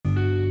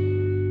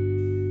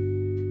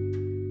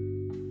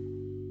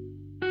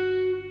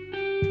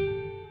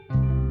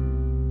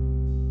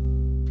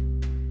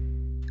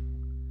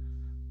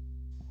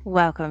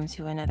Welcome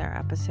to another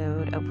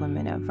episode of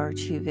Women of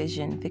Virtue,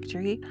 Vision,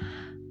 Victory.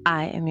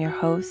 I am your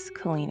host,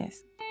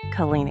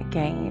 Kalina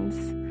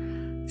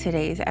Gaines.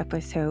 Today's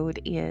episode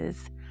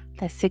is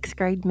The 6th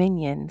Grade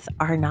Minions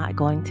Are Not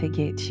Going to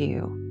Get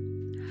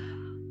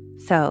You.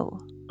 So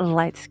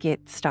let's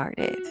get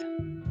started.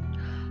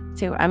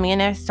 So I'm going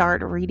to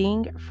start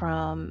reading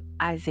from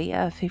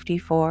Isaiah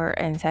 54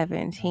 and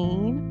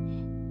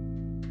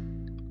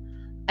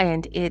 17.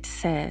 And it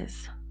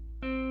says,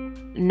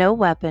 "No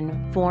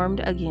weapon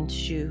formed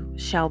against you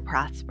shall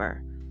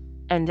prosper,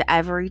 and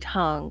every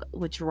tongue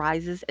which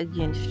rises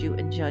against you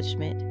in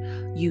judgment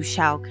you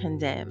shall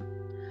condemn.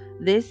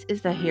 This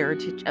is the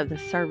heritage of the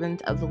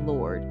servant of the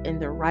Lord,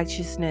 and their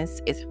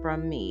righteousness is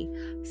from me,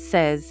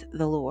 says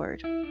the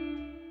Lord."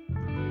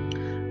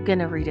 I'm going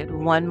to read it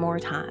one more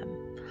time.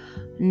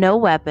 "No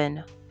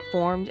weapon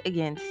formed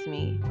against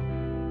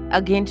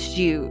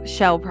you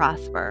shall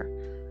prosper,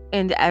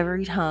 and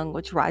every tongue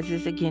which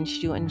rises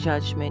against you in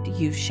judgment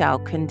you shall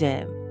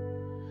condemn.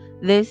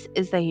 This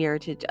is the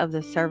heritage of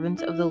the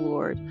servants of the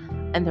Lord,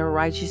 and their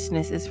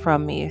righteousness is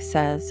from me,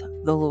 says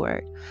the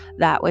Lord."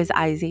 That was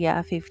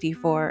Isaiah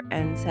 54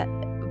 and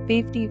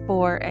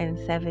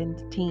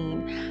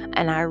 17,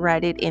 and I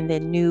read it in the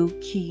New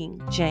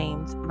King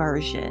James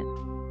Version.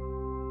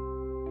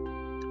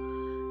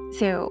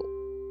 So,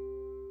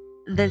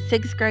 the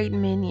 6th grade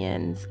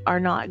minions are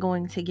not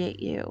going to get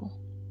you.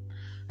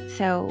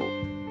 So,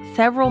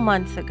 several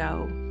months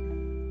ago,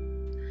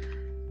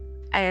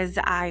 as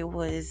I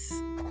was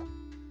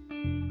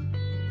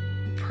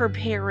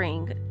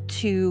preparing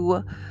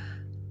to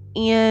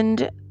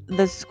end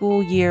the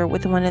school year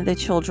with one of the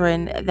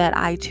children that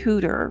I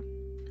tutor,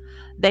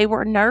 they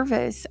were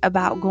nervous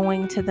about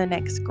going to the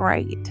next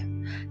grade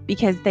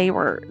because they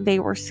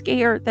were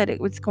scared that it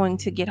was going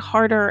to get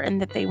harder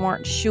and that they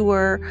weren't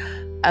sure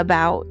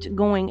about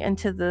going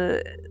into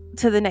the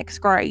next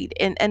grade.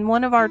 And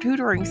one of our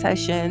tutoring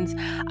sessions,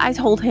 I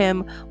told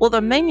him, well,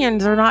 the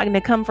minions are not going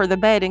to come for the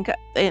bed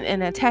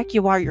and attack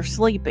you while you're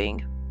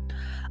sleeping.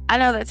 I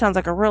know that sounds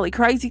like a really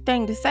crazy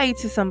thing to say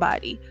to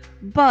somebody,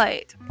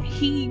 but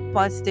he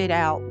busted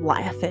out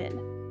laughing.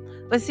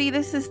 But see,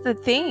 this is the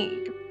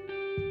thing.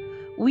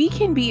 We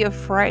can be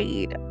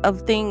afraid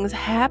of things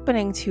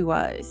happening to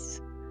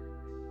us,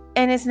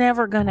 and it's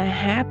never going to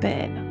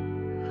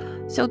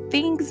happen. So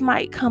things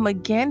might come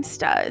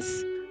against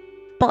us,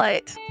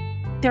 but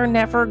they're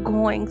never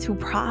going to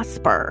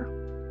prosper.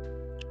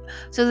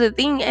 So the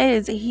thing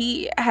is,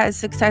 he has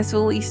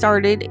successfully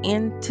started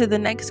into the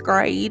next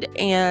grade,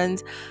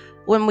 and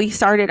when we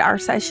started our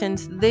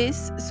sessions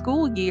this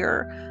school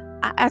year,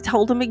 I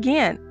told him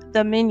again,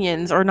 the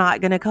minions are not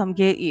going to come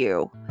get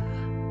you.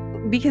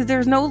 Because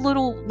there's no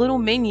little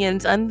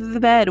minions under the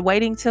bed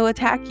waiting to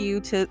attack you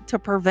to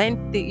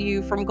prevent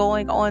you from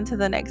going on to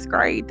the next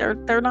grade.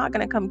 They're not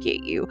going to come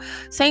get you.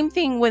 Same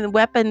thing when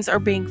weapons are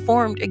being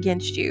formed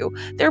against you.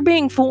 They're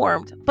being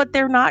formed, but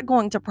they're not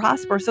going to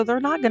prosper. So they're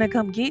not going to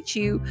come get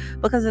you,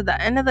 because at the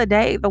end of the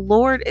day, the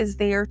Lord is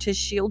there to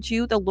shield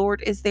you. The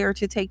Lord is there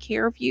to take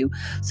care of you.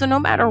 So no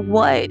matter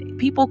what,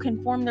 people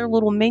can form their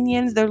little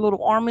minions, their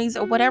little armies,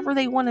 or whatever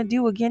they want to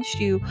do against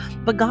you,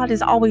 but God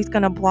is always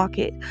going to block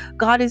it.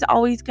 God is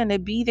always going to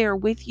be there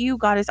with you.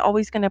 God is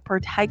always going to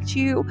protect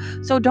you.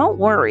 So don't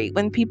worry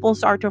when people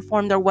start to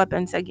form their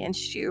weapons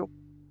against you.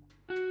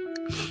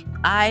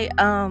 I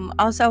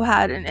also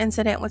had an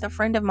incident with a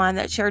friend of mine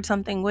that shared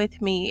something with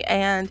me,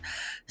 and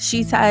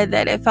she said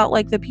that it felt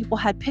like the people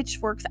had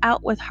pitchforks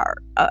out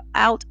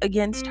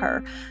against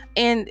her.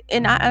 And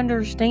I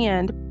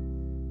understand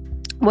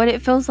what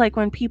it feels like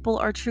when people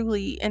are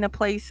truly in a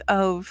place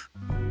of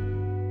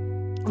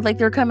like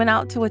they're coming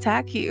out to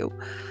attack you.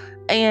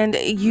 And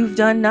you've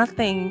done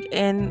nothing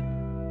and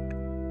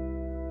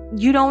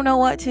you don't know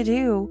what to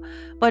do.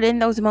 But in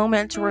those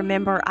moments,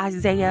 remember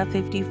Isaiah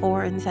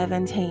 54 and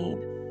 17.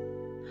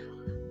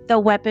 The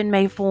weapon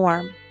may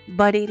form,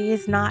 but it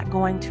is not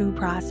going to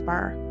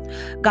prosper.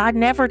 God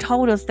never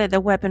told us that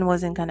the weapon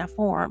wasn't going to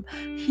form.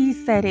 He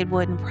said it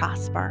wouldn't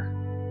prosper.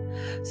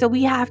 So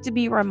we have to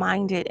be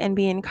reminded and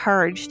be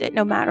encouraged that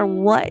no matter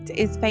what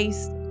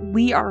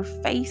we are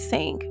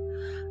facing,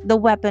 the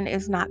weapon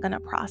is not going to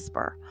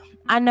prosper.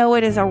 I know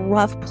it is a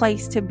rough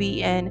place to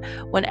be in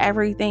when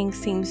everything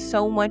seems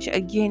so much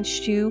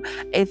against you.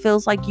 It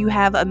feels like you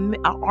have an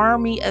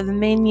army of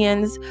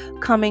minions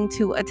coming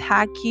to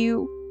attack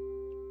you.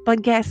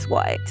 But guess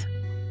what?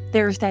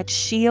 There's that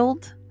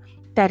shield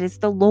that is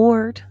the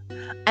Lord,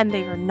 and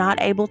they are not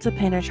able to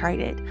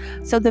penetrate it.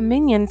 So the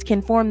minions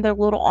can form their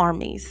little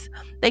armies.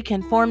 They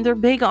can form their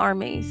big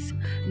armies.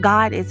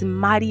 God is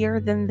mightier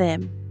than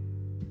them.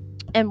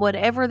 And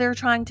whatever they're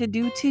trying to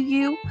do to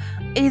you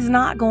is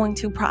not going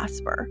to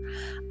prosper.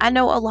 I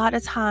know a lot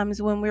of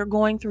times when we're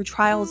going through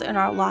trials in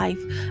our life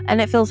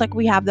and it feels like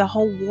we have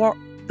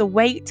the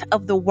weight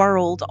of the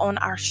world on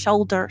our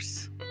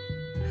shoulders.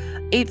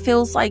 It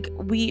feels like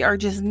we are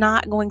just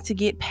not going to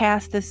get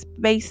past the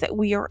space that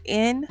we are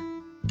in.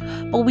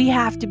 But we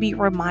have to be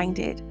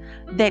reminded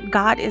that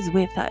God is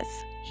with us.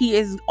 He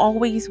is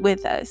always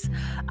with us.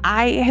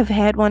 I have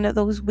had one of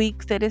those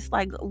weeks that it's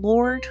like,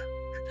 Lord,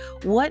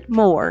 what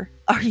more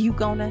are you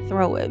going to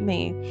throw at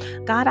me?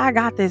 God, I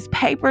got this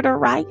paper to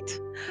write.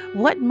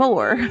 What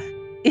more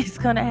is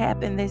going to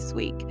happen this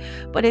week?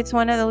 But it's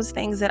one of those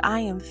things that I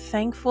am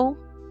thankful.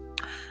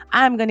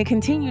 I'm going to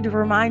continue to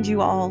remind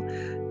you all,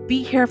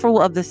 be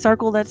careful of the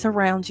circle that's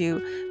around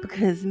you,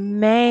 because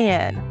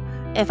man,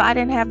 if I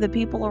didn't have the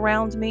people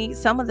around me,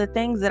 some of the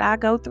things that I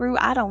go through,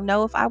 I don't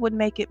know if I would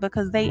make it,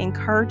 because they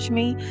encourage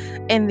me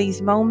in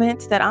these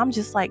moments that I'm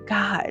just like,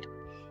 God,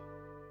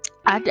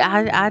 I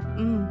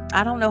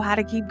don't know how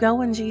to keep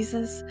going,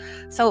 Jesus.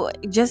 So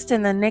just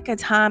in the nick of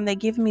time, they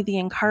give me the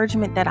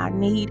encouragement that I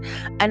need.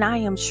 And I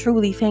am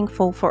truly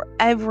thankful for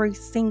every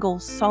single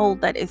soul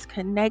that is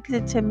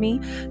connected to me,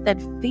 that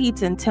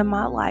feeds into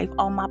my life.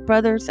 All my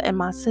brothers and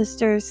my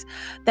sisters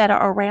that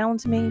are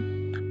around me.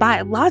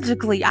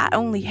 Biologically, I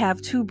only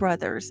have 2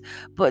 brothers,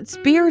 but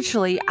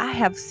spiritually, I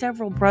have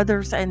several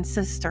brothers and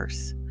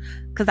sisters.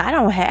 Because I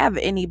don't have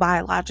any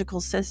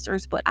biological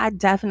sisters, but I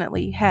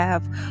definitely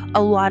have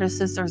a lot of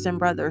sisters and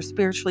brothers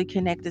spiritually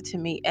connected to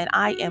me. And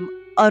I am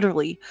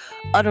utterly,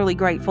 utterly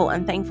grateful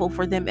and thankful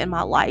for them in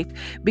my life,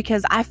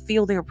 because I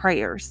feel their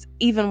prayers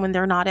even when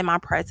they're not in my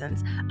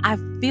presence. I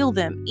feel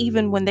them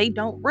even when they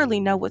don't really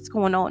know what's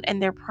going on,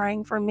 and they're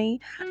praying for me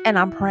and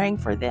I'm praying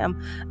for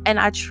them. And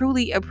I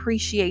truly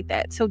appreciate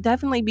that. So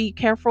definitely be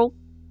careful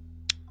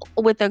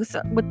with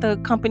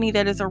the company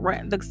that is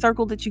around, the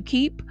circle that you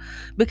keep,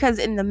 because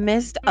in the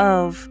midst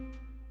of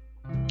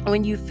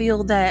when you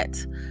feel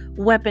that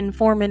weapon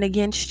forming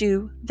against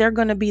you, they're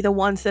going to be the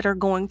ones that are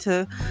going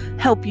to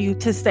help you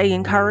to stay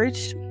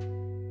encouraged,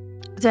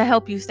 to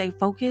help you stay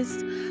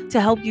focused,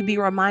 to help you be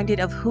reminded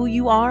of who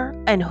you are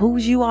and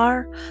whose you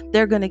are.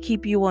 They're going to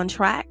keep you on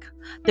track.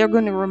 They're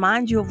going to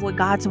remind you of what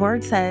God's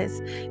word says,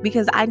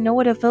 because I know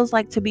what it feels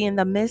like to be in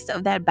the midst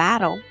of that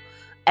battle.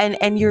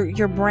 And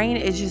your brain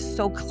is just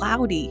so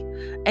cloudy,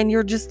 and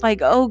you're just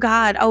like, oh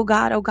God, oh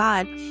God, oh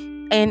God.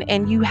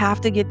 And you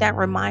have to get that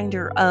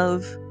reminder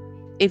of,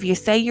 if you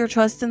say you're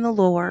trusting the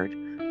Lord,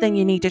 then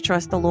you need to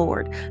trust the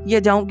Lord.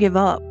 You don't give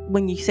up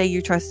when you say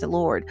you trust the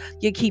Lord.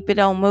 You keep it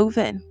on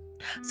moving.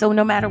 So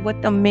no matter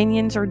what the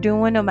minions are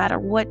doing, no matter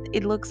what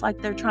it looks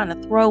like they're trying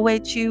to throw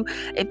at you,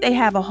 if they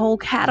have a whole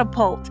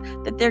catapult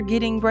that they're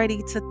getting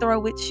ready to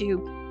throw at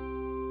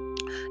you,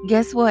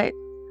 guess what?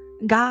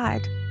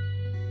 God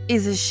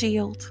is a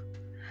shield.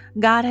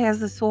 God has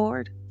the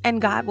sword,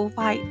 and God will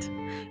fight,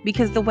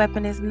 because the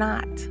weapon is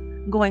not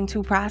going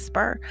to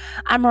prosper.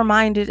 I'm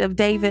reminded of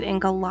David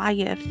and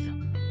Goliath,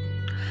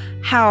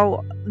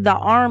 how the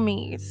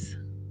armies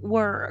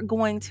were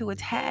going to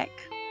attack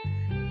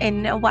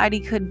and nobody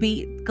could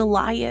beat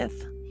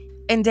Goliath.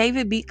 And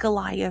David beat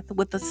Goliath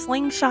with a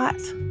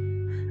slingshot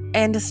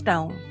and a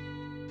stone.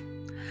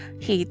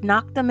 He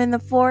knocked him in the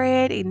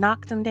forehead, he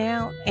knocked him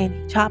down, and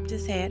he chopped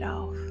his head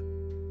off.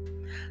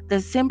 The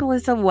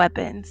simplest of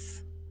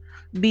weapons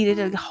beat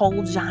a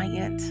whole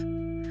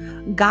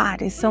giant.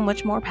 God is so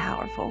much more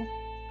powerful.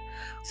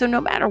 So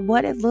no matter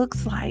what it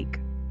looks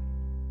like,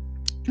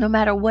 no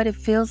matter what it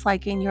feels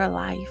like in your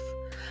life,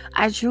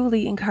 I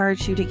truly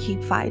encourage you to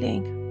keep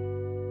fighting.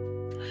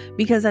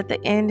 Because at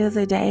the end of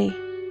the day,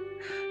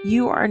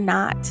 you are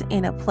not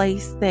in a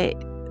place that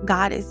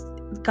God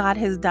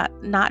has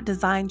not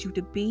designed you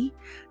to be.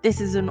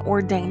 This is an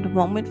ordained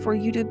moment for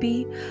you to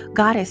be.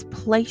 God has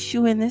placed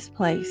you in this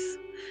place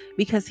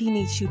because He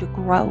needs you to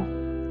grow.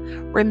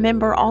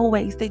 Remember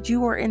always that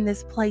you are in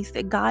this place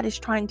that God is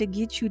trying to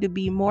get you to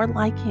be more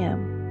like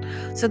Him,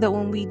 so that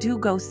when we do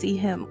go see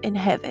Him in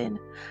heaven,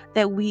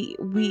 that we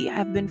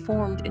have been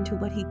formed into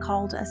what He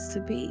called us to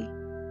be.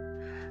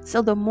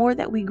 So the more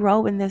that we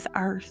grow in this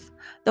earth,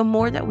 the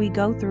more that we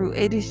go through,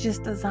 it is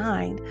just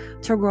designed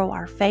to grow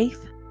our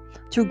faith,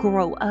 to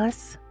grow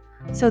us,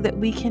 so that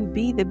we can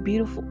be the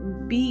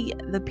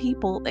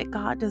people that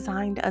God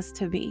designed us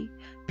to be.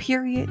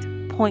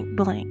 Period. Point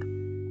blank.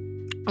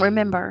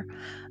 Remember,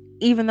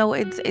 even though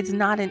it's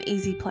not an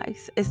easy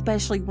place,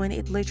 especially when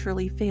it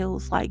literally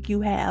feels like you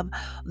have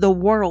the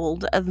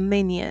world of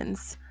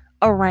minions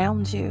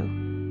around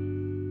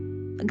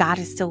you, God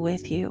is still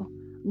with you.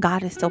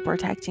 God is still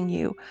protecting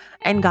you,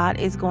 and God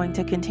is going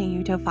to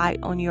continue to fight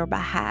on your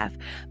behalf,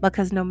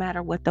 because no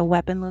matter what the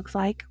weapon looks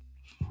like,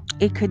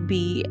 it could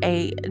be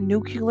a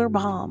nuclear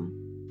bomb.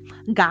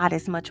 God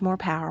is much more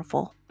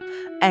powerful,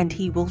 and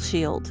He will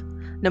shield.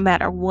 No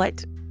matter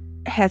what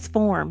has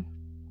formed,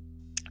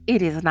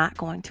 it is not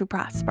going to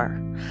prosper.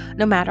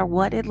 No matter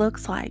what it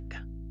looks like,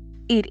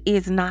 it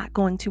is not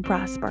going to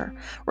prosper.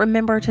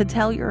 Remember to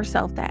tell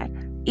yourself that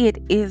it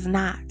is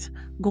not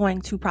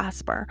going to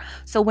prosper.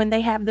 So when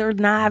they have their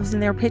knives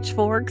and their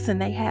pitchforks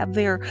and they have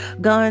their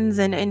guns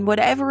and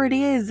whatever it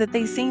is that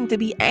they seem to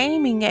be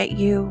aiming at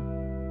you,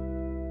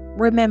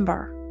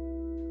 remember,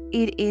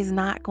 it is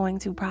not going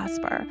to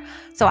prosper.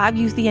 So I've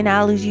used the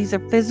analogies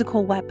of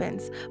physical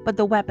weapons, but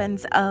the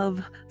weapons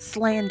of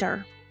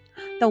slander,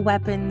 the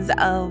weapons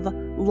of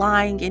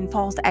lying and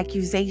false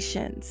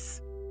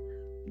accusations,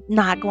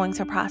 not going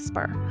to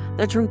prosper.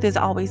 The truth is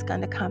always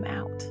going to come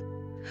out.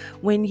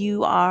 when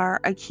you are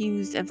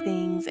accused of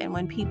things and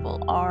when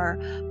people are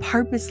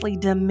purposely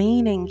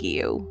demeaning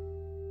you,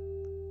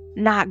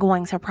 not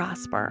going to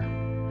prosper.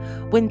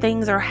 When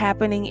things are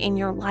happening in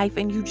your life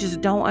and you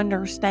just don't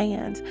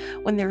understand,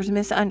 when there's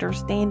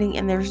misunderstanding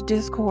and there's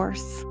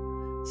discourse,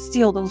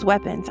 still those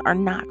weapons are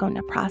not going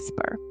to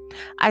prosper.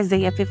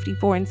 Isaiah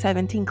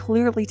 54:17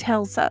 clearly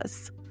tells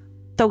us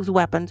those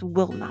weapons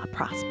will not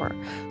prosper.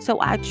 So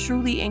I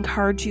truly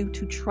encourage you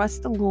to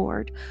trust the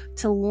Lord,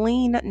 to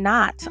lean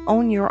not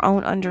on your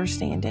own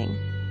understanding,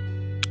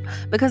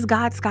 because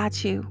God's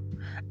got you.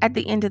 At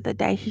the end of the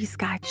day, He's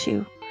got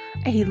you.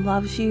 He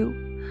loves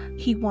you.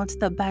 He wants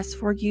the best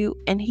for you,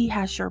 and He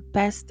has your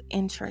best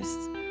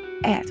interests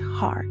at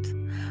heart.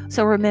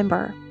 So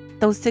remember,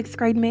 those 6th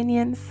grade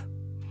minions,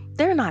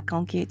 they're not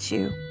going to get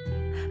you.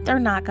 They're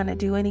not going to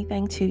do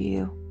anything to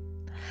you.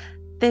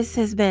 This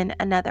has been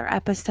another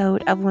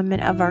episode of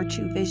Women of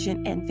Virtue,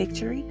 Vision, and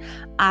Victory.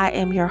 I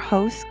am your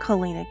host,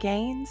 Kalina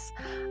Gaines.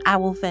 I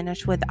will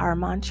finish with our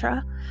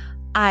mantra.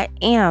 I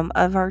am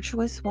a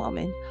virtuous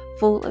woman,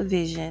 full of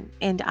vision,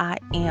 and I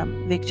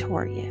am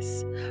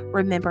victorious.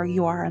 Remember,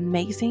 you are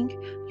amazing,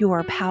 you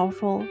are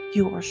powerful,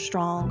 you are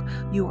strong,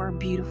 you are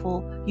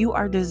beautiful, you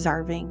are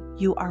deserving,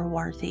 you are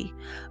worthy.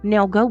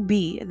 Now go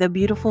be the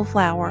beautiful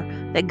flower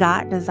that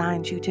God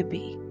designed you to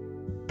be.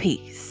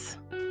 Peace.